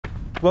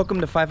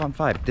Welcome to 5 on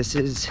 5. This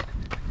is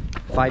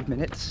 5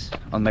 minutes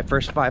on my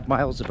first 5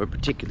 miles of a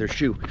particular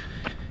shoe.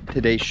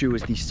 Today's shoe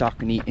is the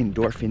Saucony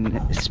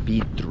Endorphin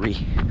Speed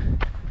 3.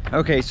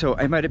 Okay, so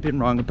I might have been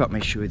wrong about my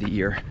shoe of the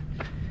year.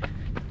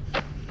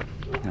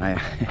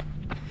 I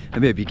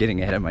may be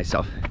getting ahead of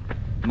myself.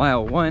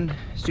 Mile 1,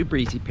 super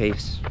easy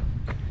pace.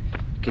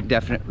 You can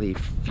definitely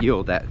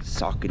feel that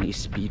Saucony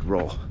speed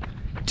roll.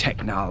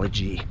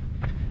 Technology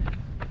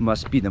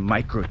must be the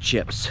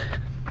microchips.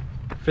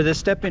 For the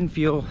step-in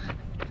feel,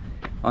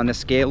 on a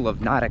scale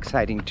of not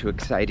exciting to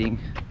exciting,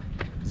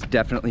 it's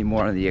definitely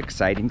more on the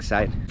exciting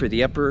side. For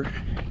the upper,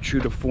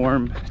 true to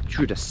form,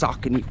 true to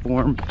Saucony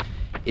form,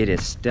 it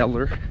is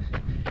stellar.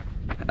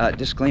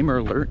 Disclaimer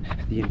alert,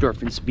 the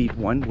Endorphin Speed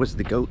 1 was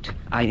the GOAT,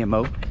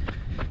 IMO,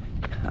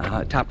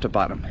 top to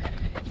bottom.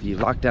 The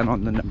lockdown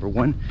on the number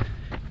 1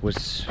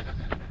 was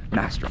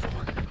masterful.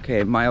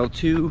 Okay, mile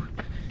 2,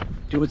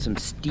 doing some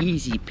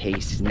steezy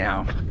pace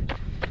now.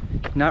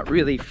 Not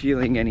really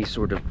feeling any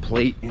sort of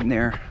plate in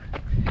there,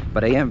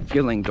 but I am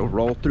feeling the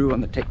roll through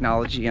on the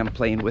technology. I'm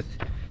playing with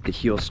the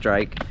heel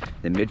strike,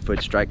 the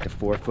midfoot strike, the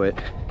forefoot.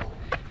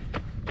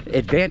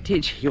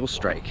 Advantage heel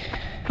strike.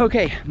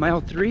 Okay,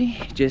 mile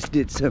 3, just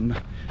did some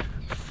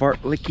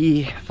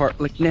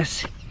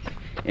fartlickness,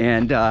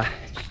 and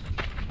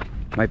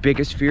my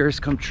biggest fear has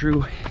come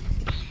true.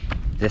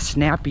 The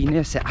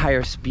snappiness at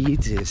higher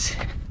speeds is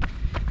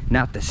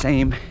not the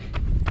same.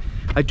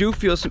 I do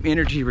feel some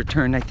energy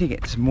return. I think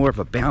it's more of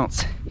a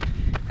bounce. It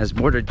has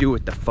more to do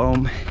with the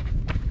foam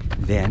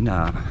than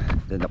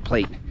the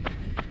plate.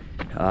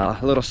 A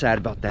little sad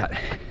about that.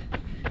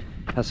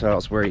 That's what I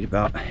was worried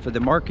about. For the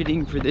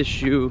marketing for this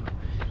shoe,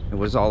 it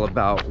was all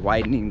about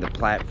widening the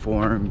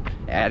platform,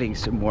 adding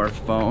some more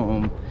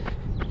foam,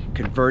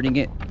 converting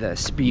it, the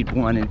Speed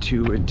 1 and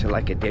 2, into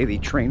like a daily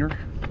trainer.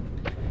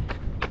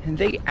 And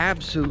they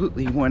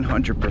absolutely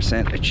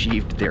 100%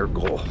 achieved their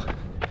goal.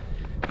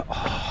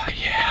 Oh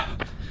yeah.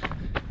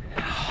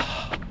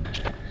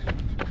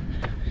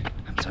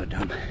 I'm so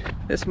dumb.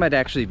 This might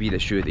actually be the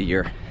shoe of the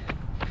year.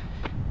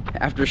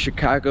 After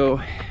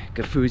Chicago,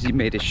 Gafuzi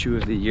made a shoe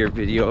of the year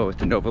video with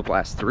the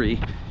Novablast 3.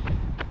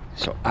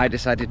 So I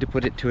decided to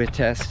put it to a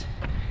test,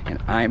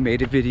 and I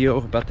made a video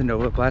about the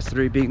Novablast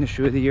 3 being the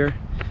shoe of the year.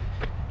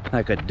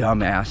 Like a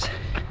dumbass.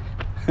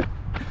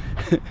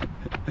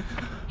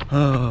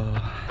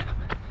 Oh,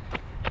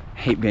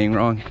 hate being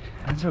wrong.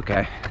 That's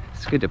okay.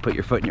 It's good to put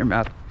your foot in your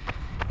mouth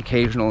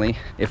occasionally,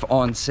 if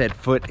on said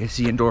foot is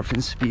the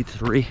Endorphin Speed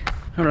 3.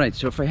 Alright,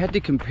 so if I had to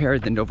compare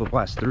the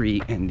Novablast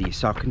 3 and the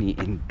Saucony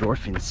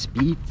Endorphin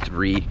Speed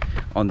 3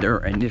 on their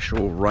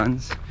initial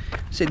runs,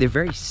 I'd say they're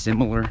very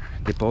similar.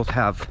 They both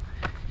have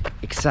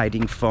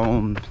exciting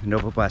foam. The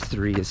Novablast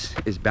 3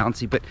 is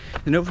bouncy, but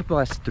the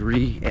Novablast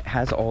 3, it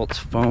has all its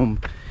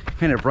foam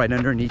kind of right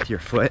underneath your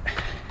foot.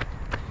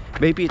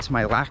 Maybe it's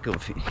my lack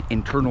of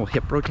internal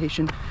hip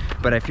rotation,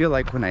 but I feel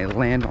like when I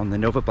land on the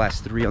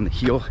Novablast 3 on the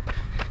heel,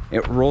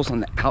 it rolls on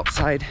the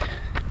outside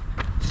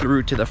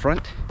through to the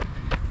front.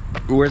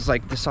 Whereas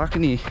like the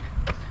Saucony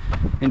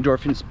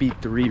Endorphin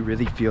Speed 3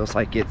 really feels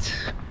like it's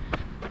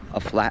a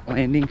flat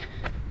landing,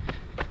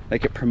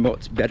 like it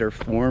promotes better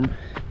form.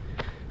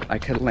 I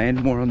could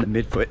land more on the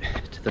midfoot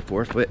to the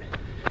forefoot,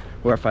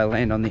 or if I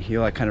land on the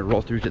heel, I kind of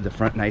roll through to the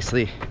front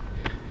nicely.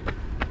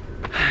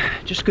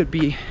 Just could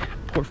be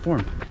poor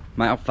form.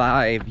 Mile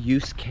 5,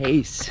 use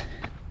case.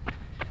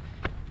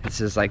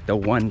 This is like the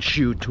one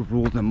shoe to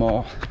rule them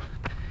all.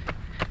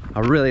 I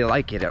really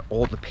like it at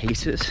all the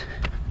paces.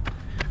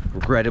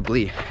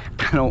 Regrettably,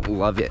 I don't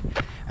love it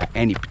at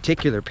any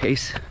particular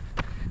pace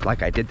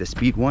like I did the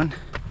Speed 1.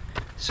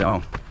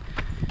 So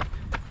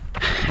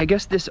I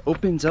guess this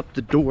opens up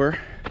the door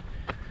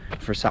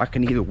for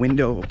Saucony. The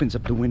window opens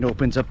up,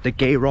 opens up the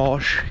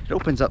garage. It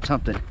opens up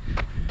something,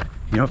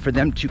 you know, for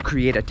them to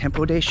create a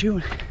tempo day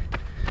shoe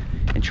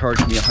and charge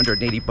me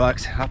 180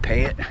 bucks. I'll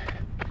pay it.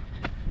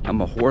 I'm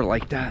a whore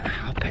like that.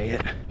 I'll pay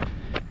it.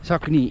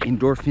 Saucony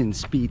Endorphin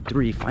Speed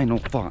 3 final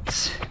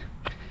thoughts.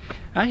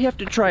 I have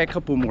to try a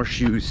couple more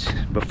shoes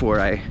before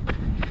I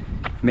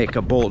make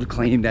a bold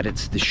claim that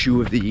it's the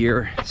shoe of the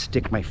year,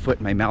 stick my foot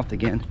in my mouth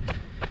again.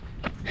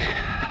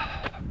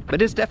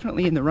 But it's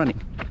definitely in the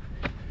running.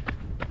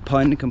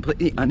 Pun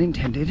completely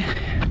unintended.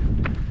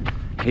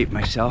 Hate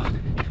myself.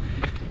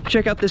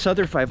 Check out this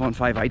other 5 on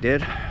 5 I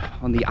did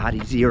on the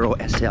Zero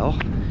SL.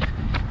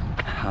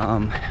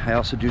 I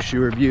also do shoe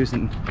reviews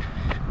and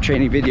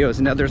training videos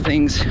and other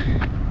things.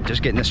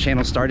 Just getting this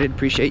channel started.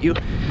 Appreciate you.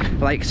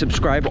 Like,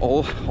 subscribe,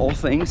 all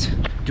things.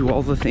 Do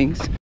all the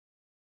things.